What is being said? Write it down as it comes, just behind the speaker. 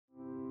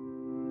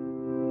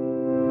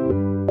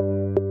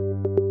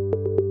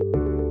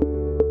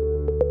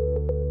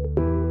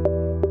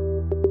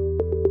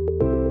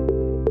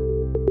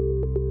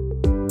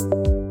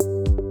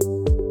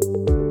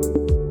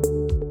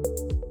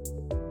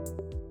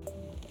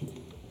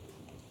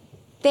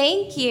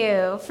Thank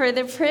you for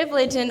the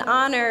privilege and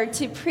honor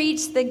to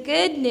preach the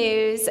good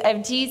news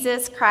of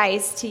Jesus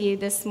Christ to you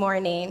this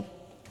morning.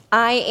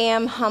 I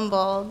am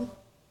humbled.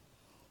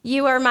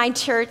 You are my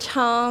church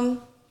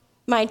home,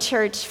 my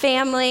church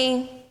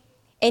family,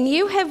 and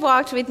you have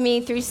walked with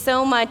me through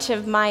so much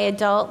of my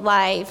adult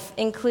life,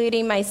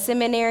 including my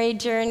seminary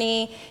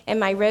journey and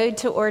my road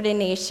to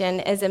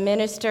ordination as a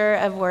minister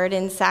of Word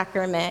and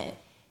Sacrament.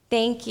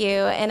 Thank you,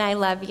 and I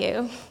love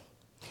you.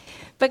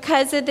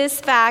 Because of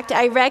this fact,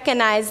 I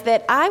recognize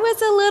that I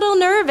was a little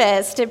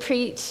nervous to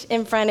preach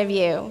in front of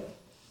you.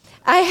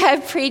 I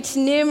have preached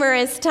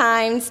numerous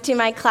times to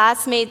my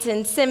classmates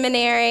in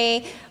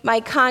seminary, my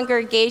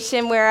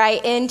congregation where I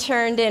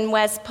interned in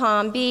West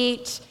Palm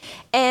Beach,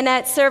 and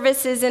at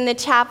services in the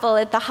chapel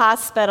at the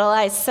hospital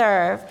I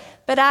serve.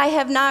 But I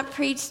have not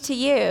preached to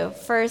you,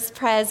 First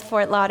Pres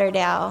Fort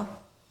Lauderdale.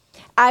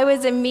 I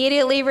was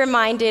immediately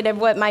reminded of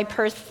what my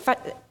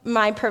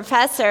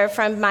professor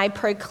from my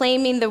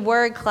Proclaiming the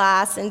Word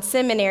class in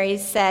seminary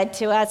said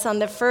to us on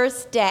the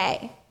first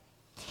day.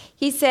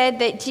 He said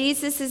that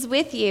Jesus is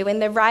with you in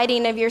the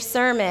writing of your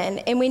sermon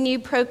and when you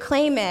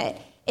proclaim it,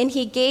 and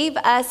he gave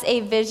us a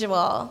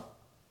visual.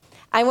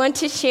 I want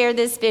to share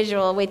this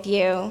visual with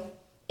you.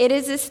 It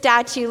is a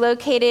statue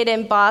located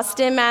in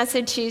Boston,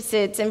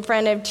 Massachusetts, in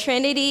front of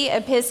Trinity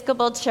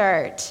Episcopal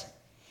Church.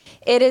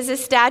 It is a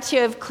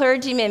statue of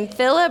clergyman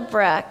Philip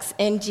Brooks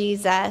and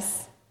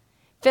Jesus.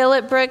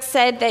 Philip Brooks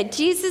said that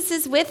Jesus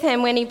is with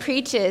him when he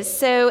preaches,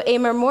 so a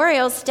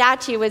memorial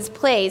statue was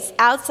placed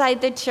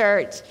outside the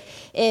church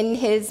in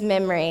his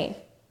memory.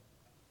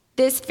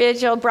 This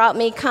visual brought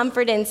me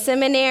comfort in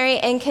seminary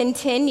and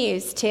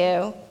continues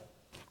to.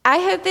 I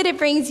hope that it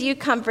brings you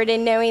comfort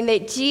in knowing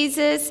that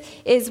Jesus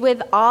is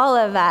with all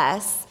of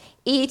us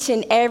each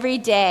and every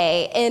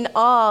day in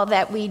all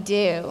that we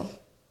do.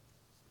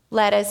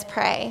 Let us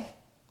pray.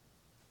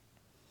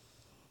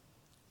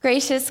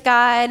 Gracious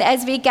God,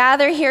 as we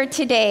gather here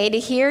today to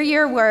hear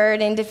your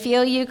word and to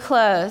feel you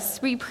close,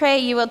 we pray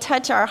you will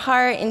touch our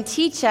heart and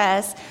teach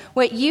us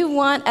what you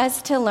want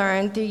us to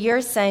learn through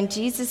your Son,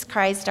 Jesus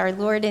Christ, our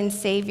Lord and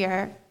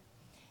Savior.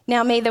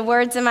 Now may the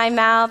words of my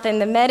mouth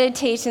and the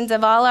meditations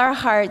of all our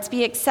hearts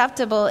be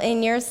acceptable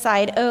in your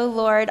sight, O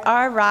Lord,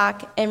 our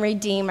rock and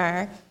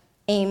redeemer.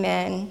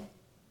 Amen.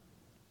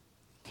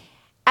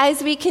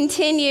 As we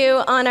continue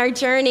on our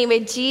journey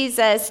with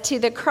Jesus to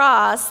the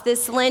cross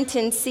this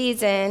Lenten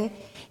season,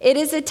 it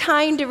is a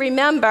time to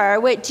remember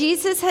what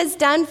Jesus has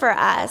done for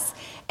us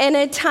and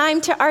a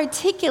time to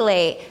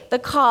articulate the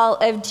call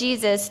of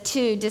Jesus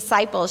to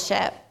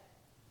discipleship.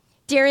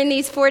 During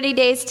these 40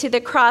 days to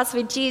the cross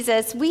with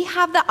Jesus, we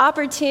have the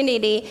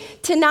opportunity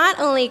to not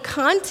only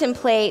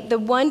contemplate the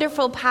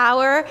wonderful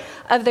power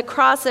of the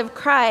cross of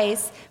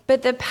Christ,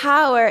 but the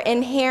power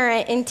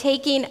inherent in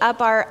taking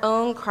up our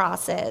own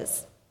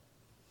crosses.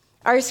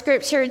 Our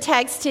scripture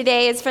text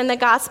today is from the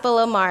Gospel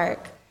of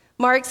Mark.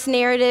 Mark's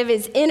narrative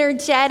is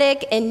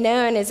energetic and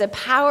known as a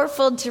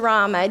powerful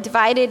drama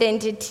divided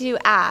into two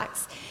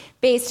acts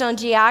based on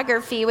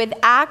geography, with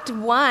Act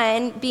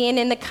 1 being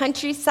in the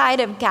countryside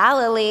of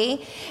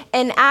Galilee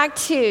and Act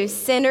 2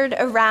 centered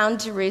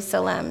around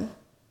Jerusalem.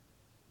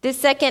 The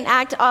second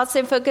act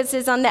also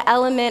focuses on the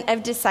element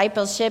of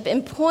discipleship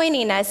and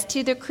pointing us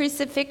to the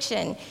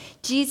crucifixion,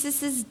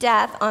 Jesus'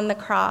 death on the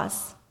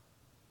cross.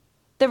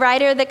 The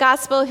writer of the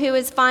gospel, who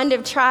is fond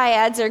of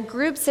triads or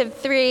groups of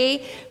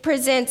three,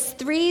 presents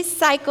three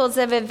cycles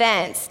of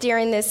events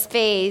during this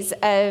phase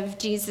of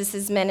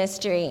Jesus'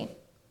 ministry.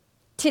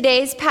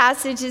 Today's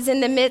passage is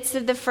in the midst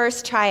of the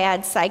first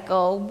triad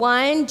cycle.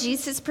 1,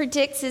 Jesus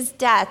predicts his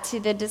death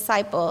to the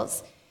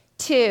disciples.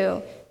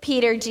 2,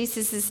 Peter,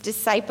 Jesus'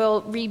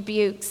 disciple,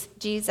 rebukes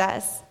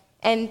Jesus.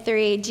 And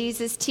 3,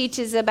 Jesus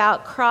teaches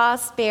about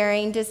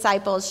cross-bearing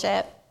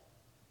discipleship.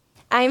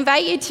 I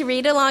invite you to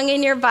read along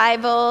in your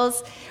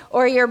Bibles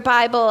or your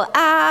Bible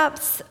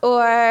apps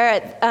or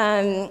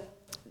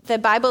the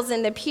Bibles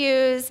in the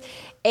pews.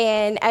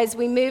 And as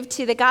we move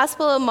to the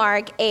Gospel of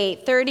Mark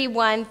 8,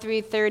 31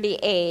 through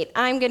 38,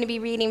 I'm going to be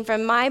reading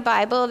from my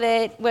Bible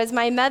that was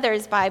my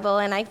mother's Bible,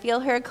 and I feel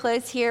her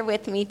close here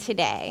with me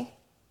today.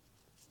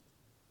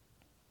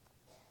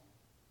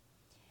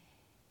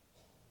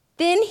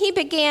 Then he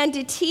began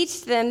to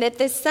teach them that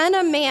the Son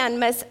of Man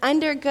must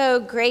undergo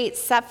great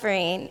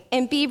suffering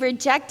and be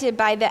rejected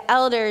by the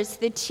elders,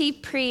 the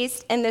chief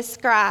priests, and the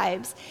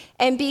scribes,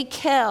 and be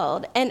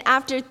killed, and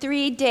after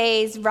 3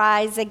 days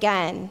rise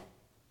again.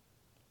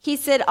 He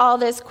said all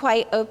this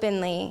quite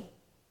openly,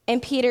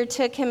 and Peter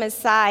took him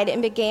aside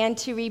and began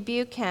to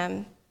rebuke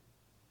him.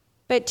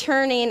 But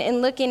turning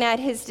and looking at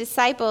his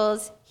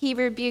disciples, he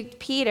rebuked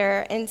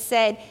Peter and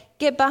said,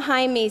 "Get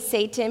behind me,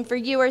 Satan, for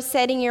you are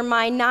setting your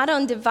mind not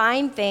on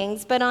divine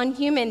things, but on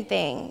human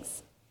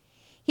things."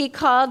 He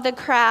called the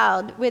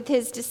crowd with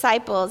his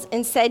disciples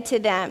and said to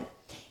them,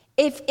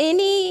 "If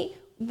any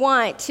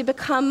want to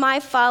become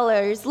my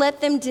followers, let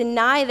them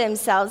deny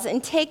themselves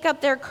and take up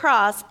their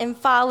cross and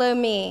follow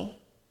me.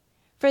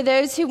 For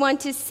those who want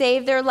to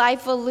save their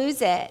life will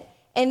lose it,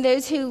 and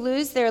those who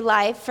lose their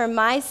life for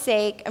my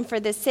sake and for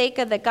the sake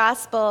of the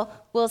gospel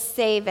will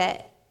save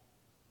it.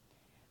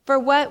 For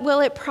what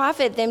will it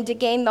profit them to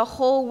gain the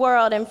whole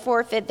world and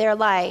forfeit their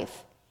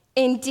life?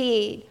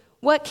 Indeed,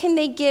 what can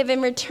they give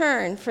in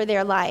return for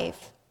their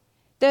life?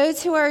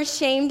 Those who are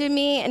ashamed of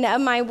me and of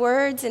my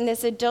words in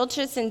this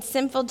adulterous and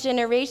sinful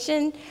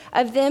generation,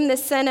 of them the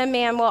Son of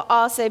Man will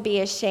also be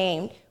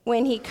ashamed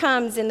when he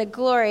comes in the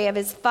glory of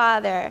his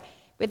Father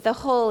with the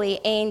holy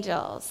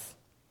angels.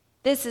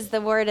 This is the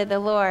word of the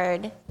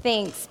Lord.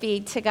 Thanks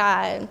be to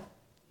God.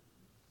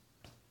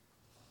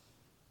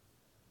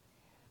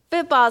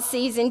 Football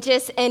season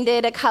just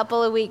ended a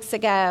couple of weeks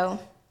ago.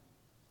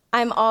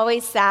 I'm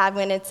always sad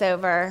when it's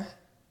over.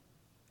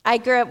 I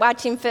grew up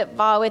watching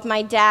football with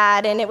my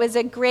dad, and it was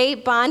a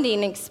great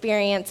bonding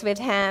experience with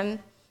him.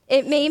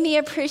 It made me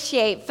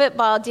appreciate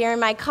football during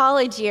my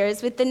college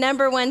years with the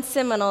 #1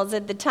 Seminoles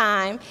at the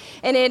time,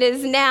 and it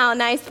is now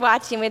nice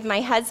watching with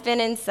my husband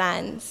and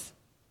sons.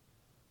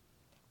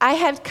 I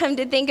have come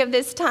to think of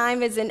this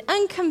time as an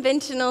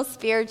unconventional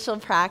spiritual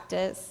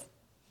practice.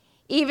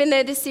 Even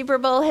though the Super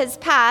Bowl has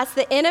passed,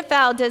 the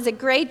NFL does a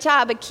great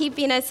job of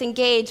keeping us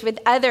engaged with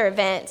other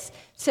events,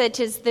 such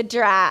as the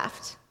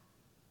draft.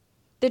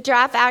 The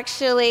draft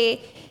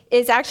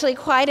is actually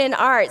quite an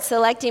art,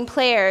 selecting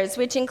players,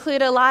 which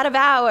include a lot of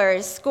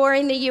hours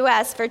scoring the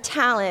U.S. for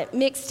talent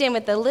mixed in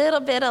with a little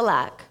bit of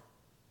luck.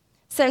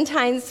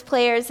 Sometimes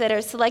players that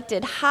are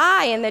selected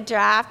high in the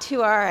draft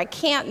who are a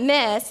can't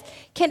miss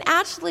can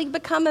actually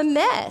become a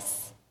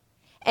miss.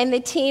 And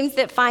the teams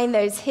that find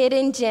those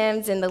hidden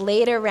gems in the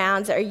later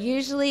rounds are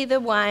usually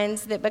the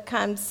ones that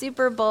become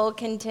Super Bowl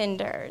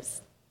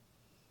contenders.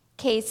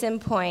 Case in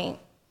point,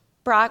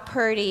 Brock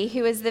Purdy,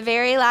 who was the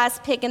very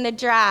last pick in the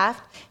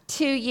draft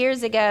 2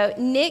 years ago,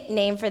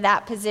 nicknamed for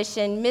that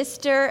position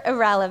Mr.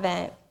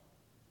 Irrelevant.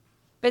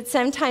 But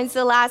sometimes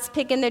the last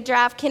pick in the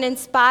draft can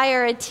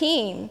inspire a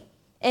team,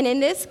 and in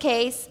this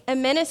case, a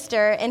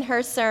minister in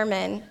her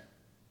sermon.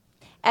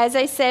 As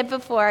I said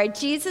before,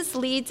 Jesus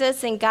leads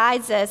us and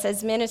guides us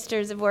as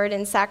ministers of word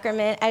and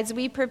sacrament as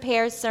we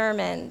prepare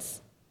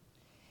sermons.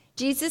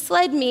 Jesus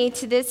led me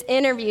to this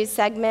interview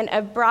segment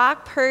of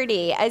Brock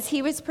Purdy as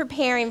he was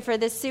preparing for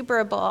the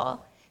Super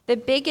Bowl, the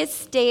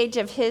biggest stage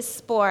of his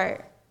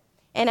sport,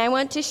 and I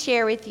want to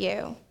share with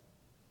you.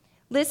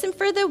 Listen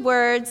for the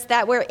words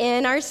that were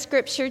in our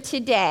scripture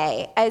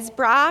today as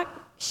Brock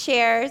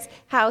shares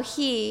how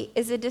he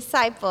is a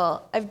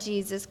disciple of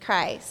Jesus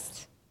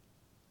Christ.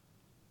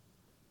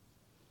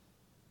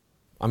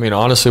 I mean,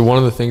 honestly, one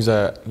of the things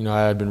that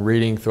I had been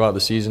reading throughout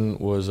the season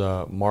was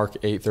Mark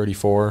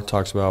 8:34.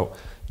 Talks about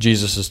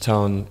Jesus is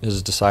telling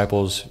his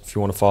disciples, if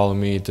you want to follow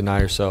me, deny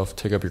yourself,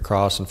 take up your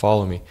cross, and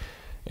follow me.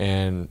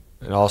 And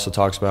it also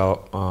talks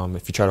about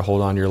if you try to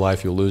hold on to your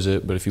life, you'll lose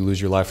it. But if you lose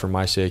your life for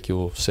my sake,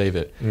 you'll save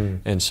it.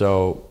 And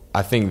so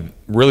I think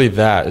really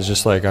that is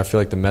just I feel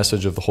like the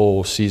message of the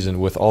whole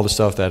season with all the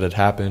stuff that had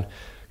happened,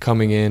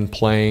 coming in,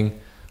 playing,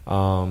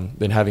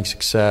 then having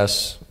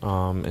success,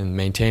 and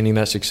maintaining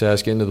that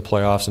success, getting to the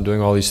playoffs and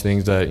doing all these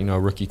things that, a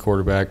rookie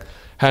quarterback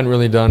hadn't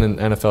really done in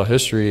NFL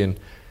history. And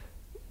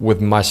with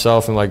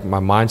myself and my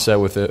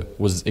mindset with it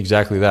was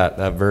exactly that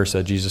verse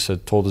that Jesus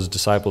had told his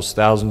disciples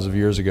thousands of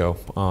years ago.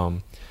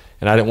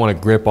 And I didn't want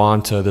to grip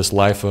onto this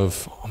life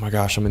of, oh my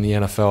gosh, I'm in the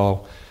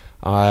NFL.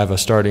 I have a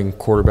starting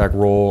quarterback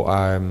role.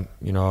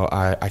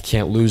 I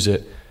can't lose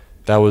it.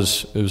 It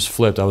was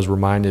flipped. I was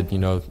reminded,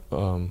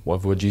 of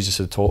what Jesus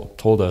had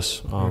told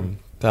us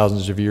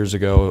thousands of years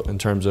ago in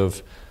terms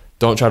of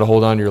don't try to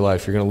hold on to your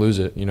life. You're going to lose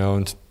it,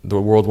 and the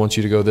world wants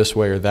you to go this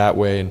way or that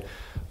way. And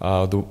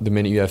the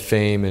minute you have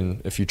fame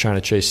and if you're trying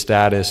to chase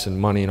status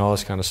and money and all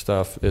this kind of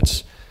stuff,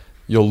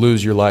 you'll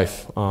lose your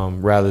life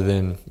rather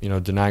than,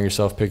 denying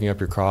yourself, picking up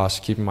your cross,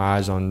 keeping my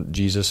eyes on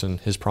Jesus and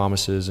his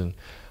promises. And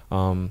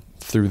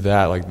through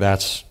that,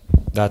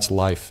 that's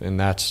life, and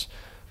that's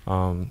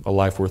a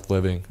life worth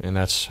living, and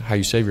that's how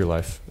you save your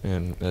life,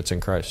 and that's in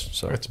Christ.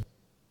 So.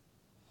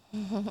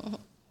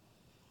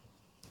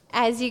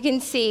 As you can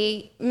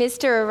see,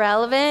 Mr.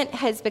 Irrelevant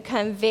has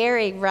become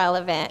very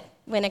relevant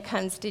when it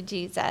comes to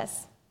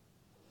Jesus.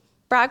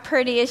 Brock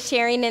Purdy is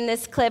sharing in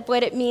this clip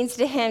what it means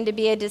to him to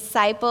be a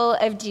disciple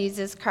of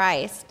Jesus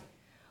Christ,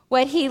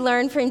 what he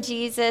learned from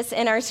Jesus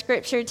in our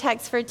scripture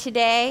text for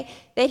today,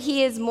 that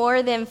he is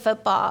more than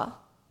football.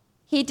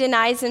 He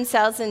denies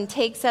himself and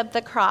takes up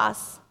the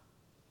cross.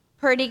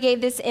 Purdy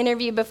gave this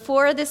interview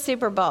before the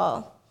Super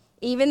Bowl.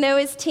 Even though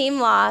his team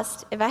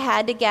lost, if I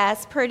had to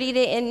guess, Purdy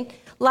didn't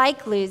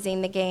like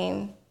losing the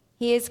game.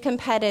 He is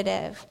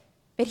competitive,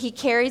 but he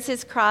carries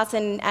his cross,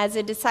 and as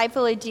a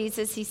disciple of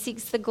Jesus, he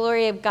seeks the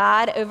glory of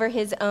God over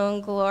his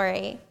own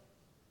glory.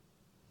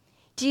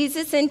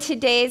 Jesus in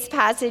today's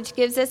passage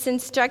gives us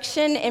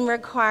instruction and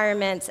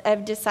requirements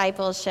of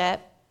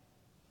discipleship.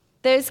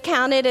 Those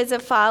counted as a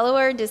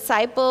follower,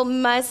 disciple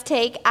must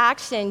take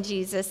action,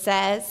 Jesus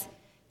says.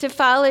 To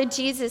follow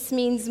Jesus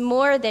means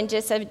more than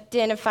just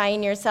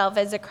identifying yourself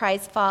as a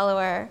Christ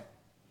follower.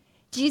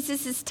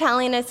 Jesus is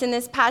telling us in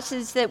this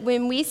passage that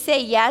when we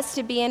say yes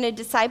to being a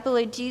disciple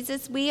of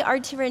Jesus, we are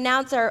to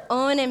renounce our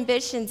own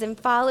ambitions and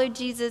follow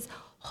Jesus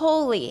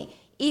wholly,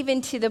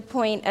 even to the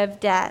point of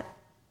death.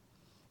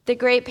 The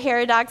great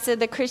paradox of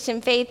the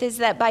Christian faith is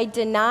that by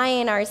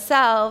denying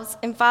ourselves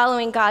and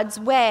following God's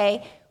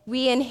way,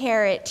 we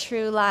inherit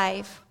true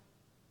life.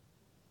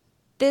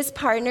 This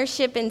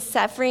partnership in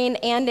suffering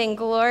and in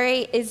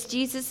glory is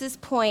Jesus'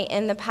 point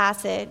in the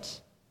passage.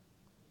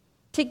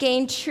 To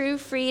gain true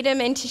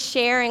freedom and to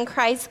share in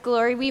Christ's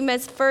glory, we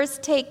must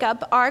first take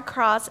up our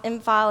cross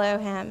and follow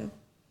him.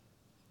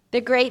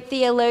 The great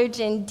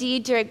theologian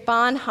Dietrich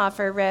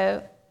Bonhoeffer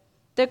wrote,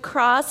 "The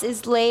cross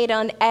is laid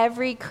on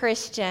every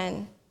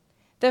Christian.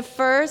 The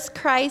first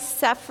Christ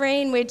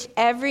suffering which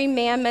every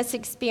man must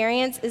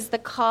experience is the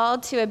call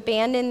to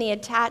abandon the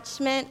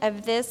attachment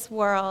of this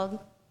world.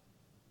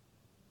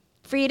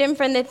 Freedom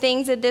from the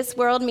things of this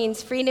world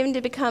means freedom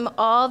to become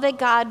all that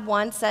God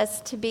wants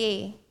us to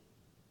be."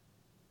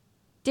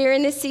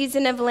 During the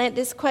season of Lent,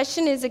 this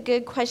question is a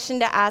good question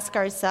to ask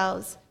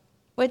ourselves.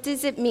 What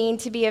does it mean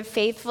to be a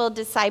faithful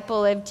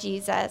disciple of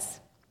Jesus?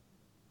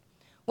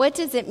 What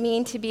does it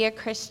mean to be a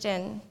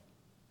Christian?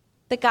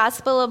 The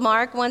Gospel of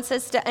Mark wants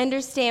us to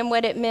understand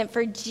what it meant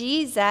for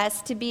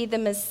Jesus to be the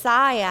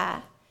Messiah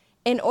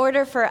in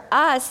order for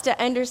us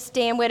to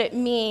understand what it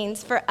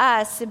means for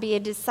us to be a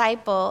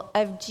disciple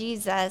of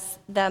Jesus,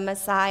 the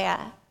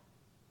Messiah.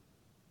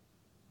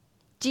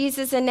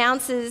 Jesus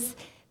announces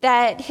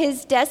that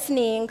his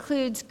destiny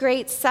includes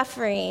great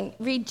suffering,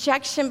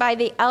 rejection by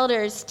the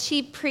elders,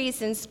 chief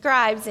priests, and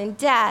scribes, and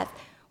death,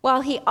 while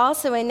he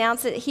also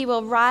announced that he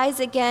will rise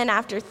again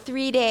after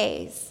 3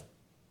 days.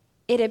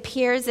 It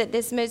appears that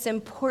this most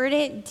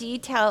important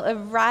detail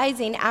of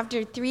rising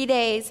after 3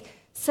 days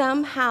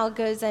somehow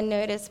goes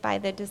unnoticed by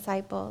the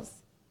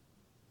disciples.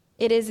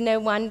 It is no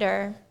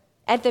wonder.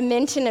 At the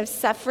mention of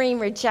suffering,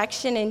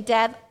 rejection, and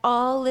death,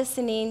 all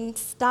listening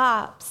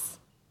stops.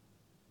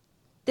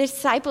 The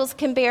disciples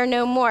can bear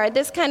no more.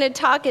 This kind of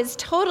talk is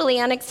totally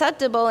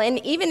unacceptable,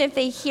 and even if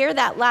they hear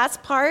that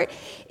last part,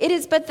 it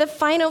is but the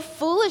final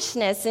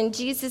foolishness in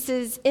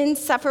Jesus'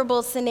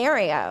 insufferable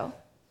scenario.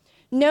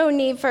 No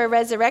need for a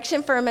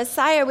resurrection, for a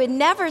Messiah would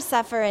never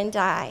suffer and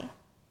die.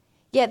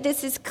 Yet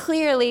this is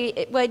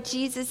clearly what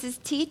Jesus is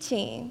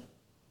teaching.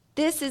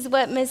 This is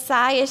what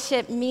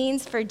Messiahship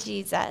means for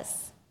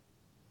Jesus.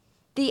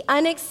 The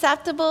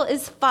unacceptable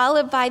is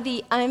followed by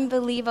the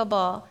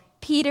unbelievable.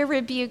 Peter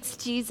rebukes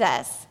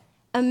Jesus.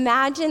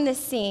 Imagine the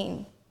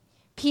scene.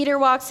 Peter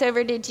walks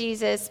over to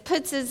Jesus,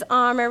 puts his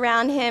arm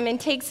around him, and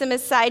takes him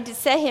aside to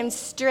set him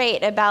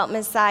straight about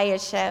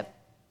Messiahship.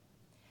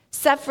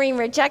 Suffering,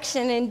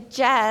 rejection, and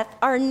death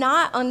are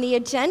not on the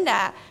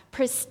agenda.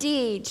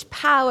 Prestige,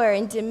 power,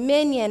 and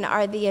dominion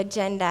are the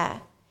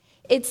agenda.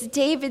 It's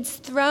David's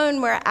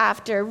throne we're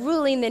after,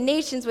 ruling the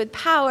nations with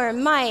power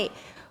and might.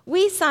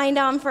 We signed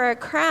on for a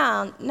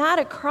crown, not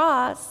a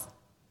cross.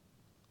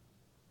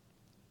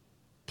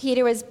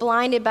 Peter was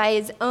blinded by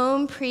his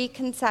own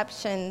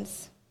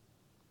preconceptions.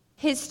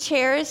 His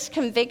cherished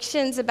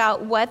convictions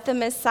about what the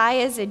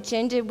Messiah's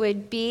agenda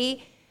would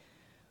be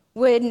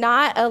would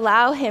not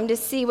allow him to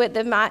see what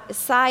the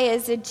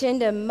Messiah's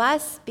agenda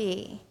must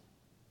be.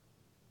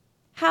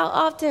 How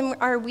often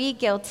are we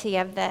guilty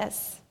of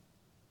this?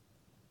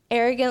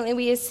 Arrogantly,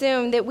 we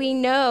assume that we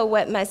know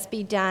what must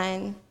be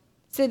done,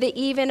 so that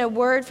even a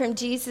word from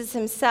Jesus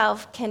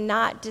himself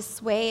cannot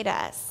dissuade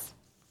us.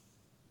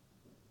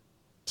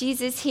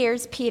 Jesus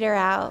hears Peter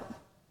out.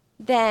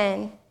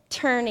 Then,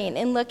 turning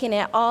and looking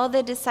at all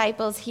the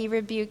disciples, he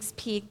rebukes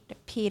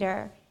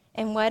Peter.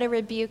 And what a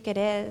rebuke it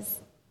is.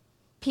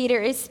 Peter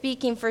is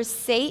speaking for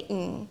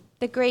Satan,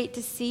 the great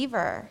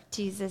deceiver,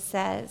 Jesus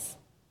says.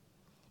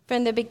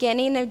 From the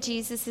beginning of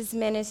Jesus'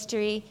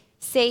 ministry,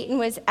 Satan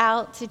was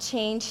out to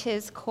change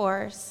his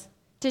course,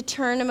 to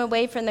turn him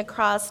away from the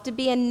cross, to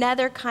be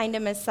another kind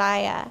of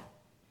Messiah.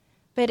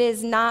 But it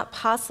is not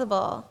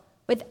possible.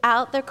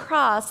 Without the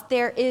cross,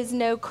 there is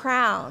no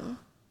crown.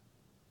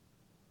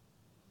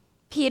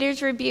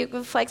 Peter's rebuke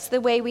reflects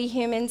the way we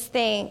humans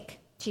think,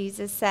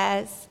 Jesus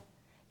says.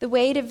 The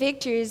way to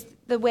victory is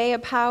the way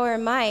of power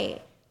and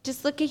might.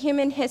 Just look at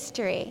human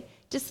history.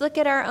 Just look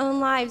at our own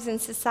lives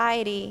and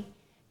society.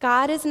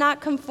 God is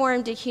not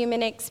conformed to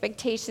human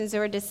expectations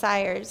or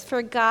desires,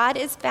 for God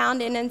is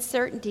found in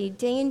uncertainty,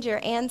 danger,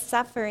 and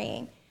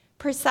suffering,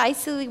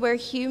 precisely where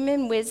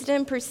human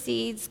wisdom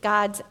precedes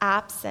God's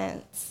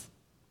absence.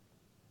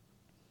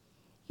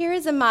 Here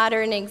is a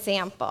modern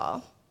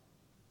example.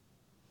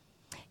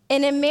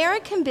 An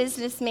American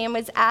businessman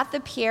was at the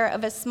pier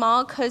of a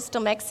small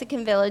coastal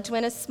Mexican village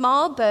when a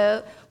small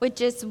boat with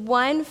just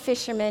one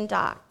fisherman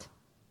docked.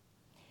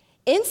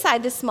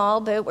 Inside the small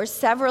boat were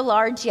several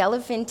large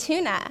yellowfin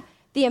tuna.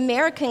 The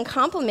American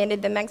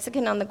complimented the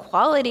Mexican on the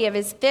quality of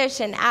his fish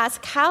and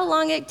asked how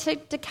long it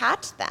took to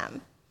catch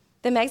them.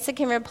 The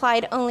Mexican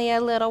replied, "Only a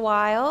little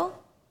while."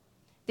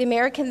 The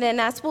American then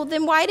asked, "Well,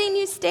 then why didn't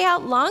you stay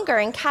out longer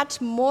and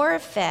catch more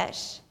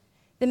fish?"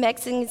 The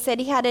Mexican said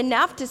he had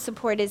enough to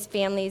support his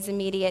family's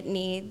immediate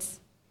needs.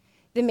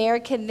 The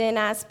American then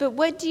asked, "But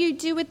what do you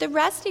do with the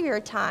rest of your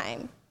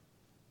time?"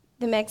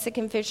 The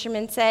Mexican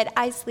fisherman said,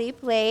 "I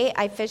sleep late,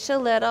 I fish a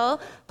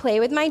little, play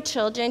with my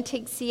children,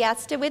 take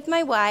siesta with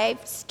my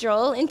wife,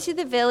 stroll into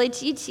the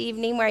village each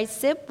evening where I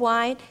sip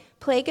wine,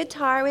 play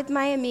guitar with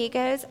my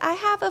amigos. I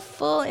have a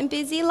full and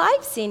busy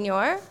life,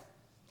 senor."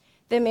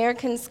 The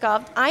American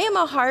scoffed, "I am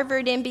a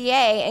Harvard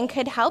MBA and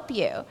could help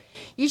you.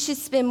 You should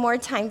spend more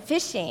time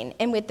fishing,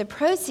 and with the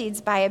proceeds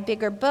buy a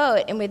bigger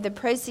boat, and with the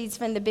proceeds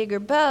from the bigger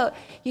boat,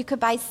 you could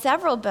buy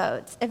several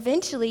boats.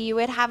 Eventually, you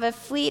would have a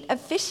fleet of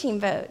fishing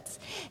boats.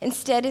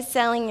 Instead of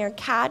selling your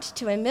catch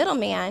to a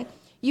middleman,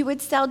 you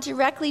would sell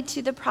directly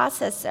to the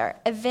processor,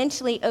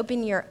 eventually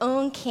open your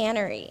own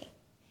cannery.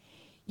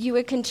 You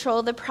would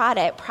control the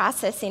product,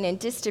 processing, and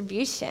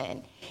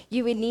distribution.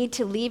 You would need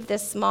to leave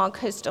this small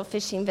coastal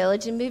fishing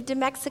village and move to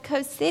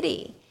Mexico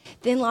City,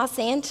 then Los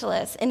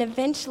Angeles, and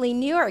eventually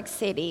New York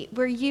City,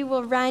 where you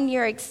will run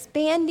your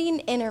expanding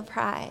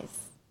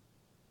enterprise."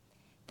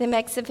 The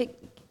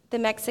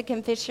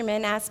Mexican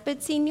fisherman asked,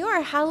 "But,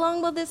 senor, how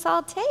long will this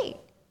all take?"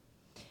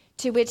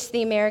 To which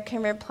the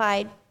American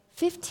replied,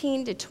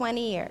 15 to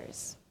 20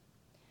 years.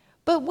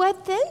 "But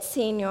what then,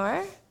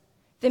 senor?"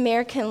 The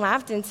American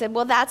laughed and said,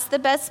 "Well, that's the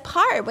best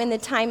part. When the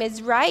time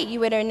is right, you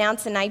would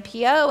announce an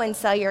IPO and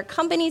sell your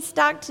company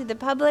stock to the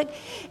public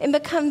and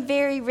become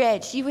very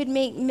rich. You would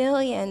make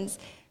millions."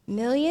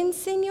 "Millions,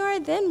 senor?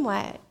 Then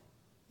what?"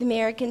 The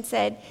American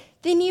said,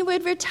 "Then you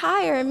would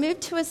retire and move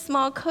to a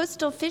small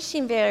coastal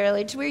fishing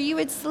village where you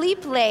would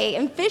sleep late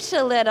and fish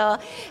a little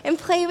and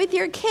play with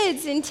your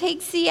kids and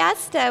take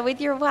siesta with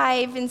your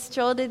wife and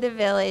stroll to the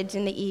village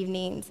in the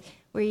evenings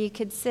where you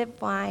could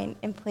sip wine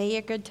and play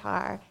your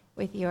guitar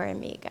with your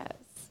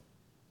amigos."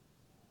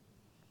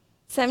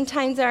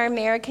 Sometimes our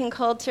American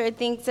culture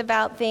thinks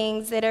about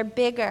things that are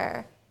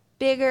bigger.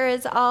 Bigger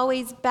is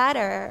always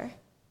better.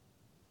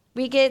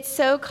 We get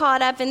so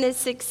caught up in the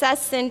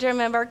success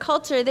syndrome of our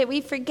culture that we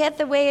forget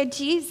the way of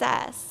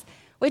Jesus,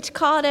 which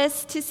called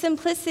us to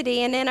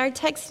simplicity, and in our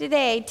text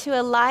today, to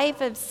a life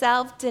of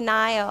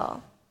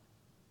self-denial.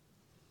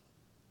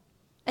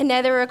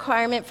 Another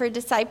requirement for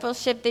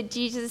discipleship that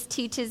Jesus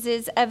teaches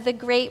is of the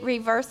great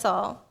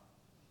reversal.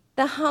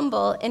 The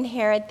humble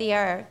inherit the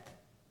earth.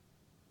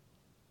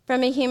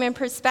 From a human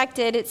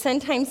perspective, it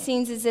sometimes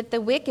seems as if the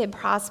wicked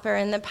prosper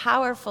and the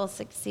powerful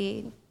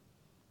succeed.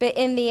 But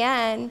in the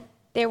end,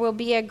 there will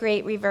be a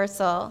great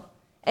reversal,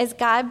 as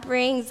God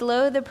brings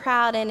low the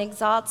proud and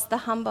exalts the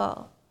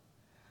humble,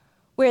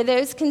 where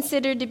those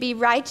considered to be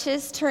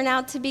righteous turn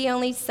out to be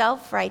only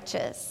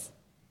self-righteous,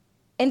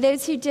 and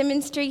those who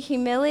demonstrate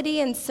humility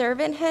and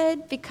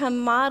servanthood become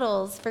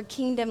models for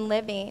kingdom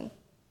living.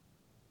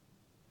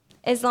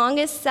 As long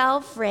as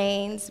self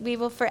reigns, we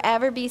will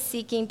forever be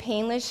seeking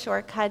painless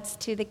shortcuts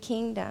to the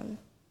kingdom.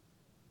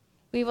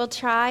 We will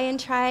try and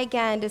try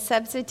again to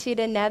substitute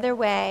another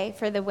way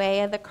for the way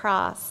of the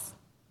cross.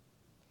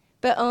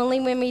 But only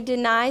when we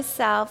deny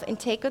self and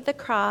take up the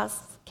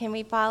cross can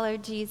we follow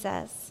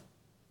Jesus.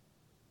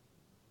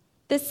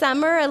 The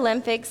Summer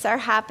Olympics are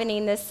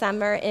happening this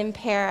summer in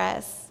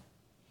Paris.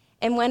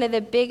 And one of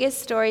the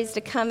biggest stories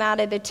to come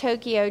out of the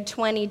Tokyo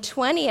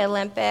 2020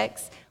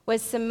 Olympics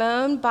was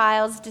Simone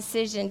Biles'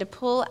 decision to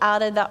pull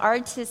out of the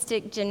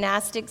artistic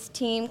gymnastics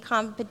team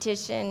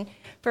competition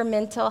for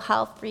mental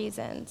health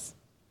reasons.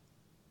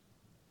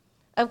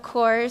 Of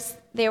course,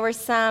 there were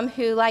some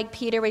who, like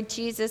Peter with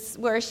Jesus,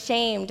 were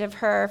ashamed of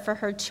her for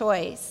her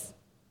choice.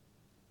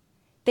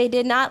 They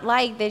did not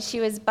like that she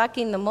was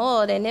bucking the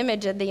mold and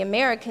image of the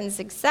American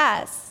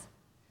success.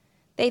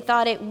 They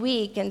thought it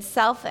weak and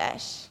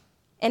selfish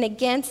and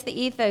against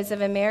the ethos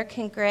of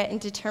American grit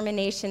and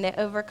determination that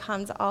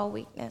overcomes all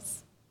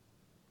weakness.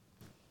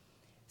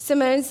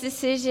 Simone's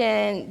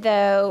decision,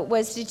 though,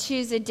 was to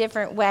choose a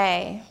different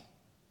way.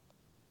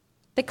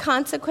 The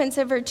consequence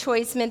of her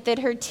choice meant that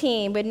her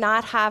team would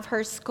not have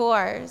her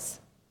scores.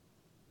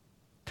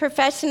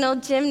 Professional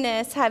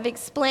gymnasts have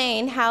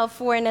explained how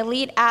for an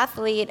elite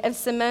athlete of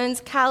Simone's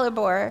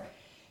caliber,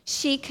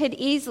 she could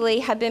easily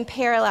have been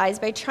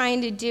paralyzed by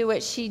trying to do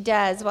what she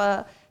does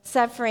while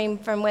suffering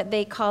from what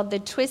they called the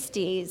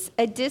twisties,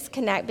 a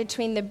disconnect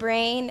between the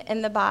brain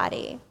and the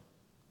body.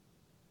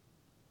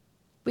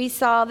 We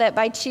saw that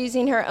by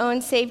choosing her own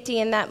safety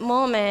in that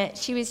moment,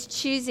 she was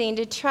choosing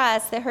to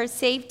trust that her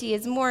safety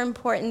is more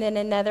important than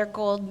another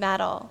gold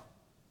medal.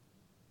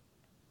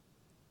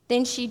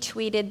 Then she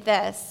tweeted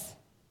this: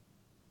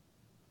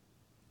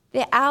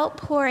 "The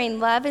outpouring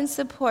love and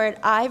support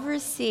I've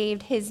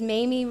received has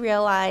made me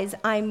realize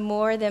I'm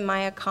more than my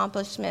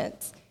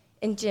accomplishments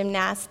in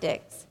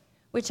gymnastics,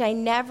 which I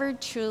never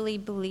truly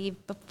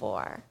believed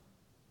before."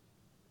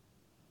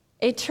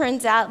 It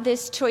turns out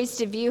this choice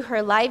to view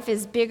her life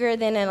as bigger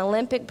than an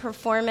Olympic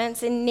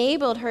performance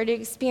enabled her to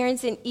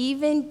experience an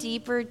even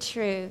deeper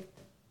truth.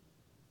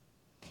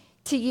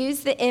 To use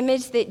the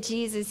image that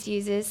Jesus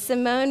uses,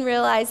 Simone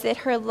realized that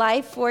her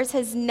life force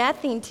has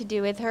nothing to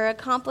do with her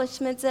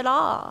accomplishments at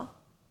all.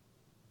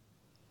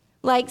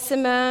 Like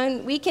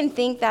Simone, we can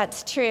think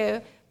that's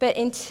true, but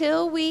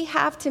until we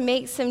have to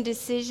make some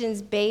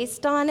decisions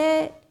based on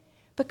it,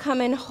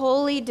 becoming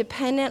wholly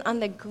dependent on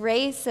the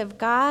grace of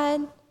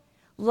God,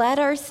 let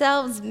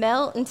ourselves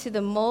melt into the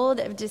mold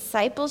of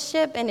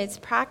discipleship and its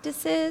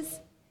practices,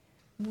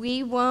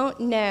 we won't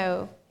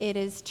know it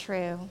is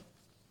true.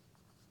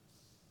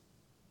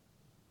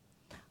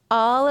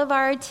 All of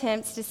our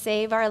attempts to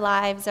save our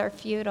lives are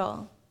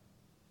futile.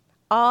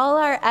 All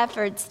our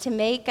efforts to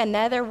make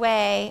another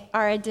way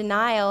are a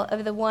denial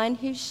of the one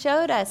who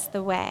showed us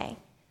the way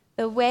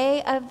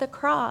of the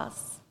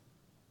cross.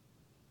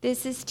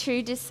 This is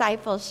true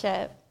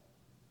discipleship.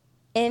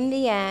 In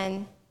the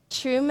end,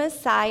 true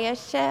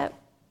messiahship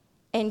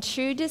and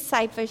true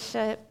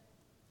discipleship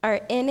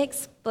are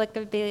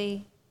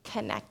inexplicably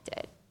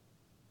connected.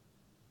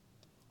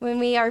 When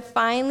we are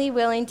finally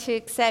willing to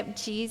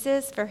accept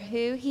Jesus for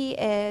who he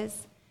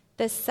is,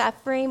 the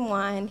suffering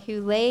one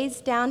who lays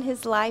down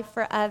his life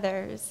for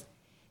others,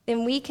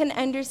 then we can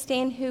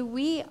understand who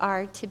we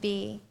are to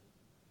be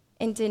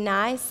and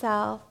deny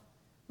self.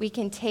 We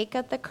can take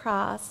up the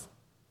cross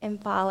and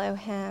follow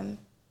him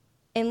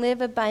and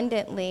live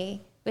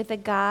abundantly with a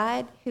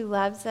God who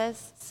loves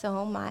us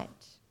so much.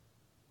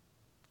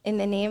 In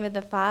the name of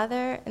the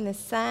Father, and the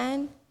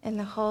Son, and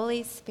the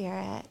Holy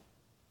Spirit,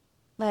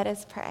 let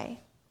us pray.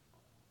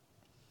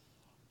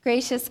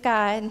 Gracious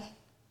God,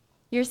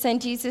 your Son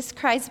Jesus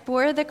Christ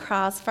bore the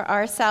cross for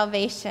our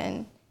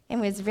salvation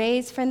and was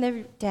raised from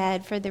the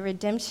dead for the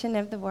redemption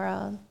of the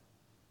world.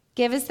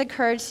 Give us the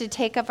courage to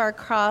take up our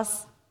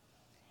cross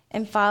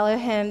and follow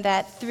him,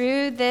 that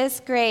through this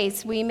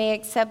grace we may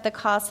accept the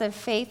cost of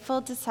faithful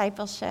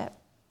discipleship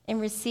and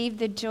receive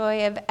the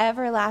joy of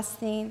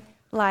everlasting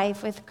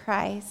life with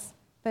Christ,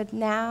 both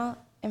now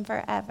and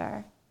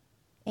forever.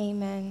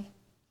 Amen.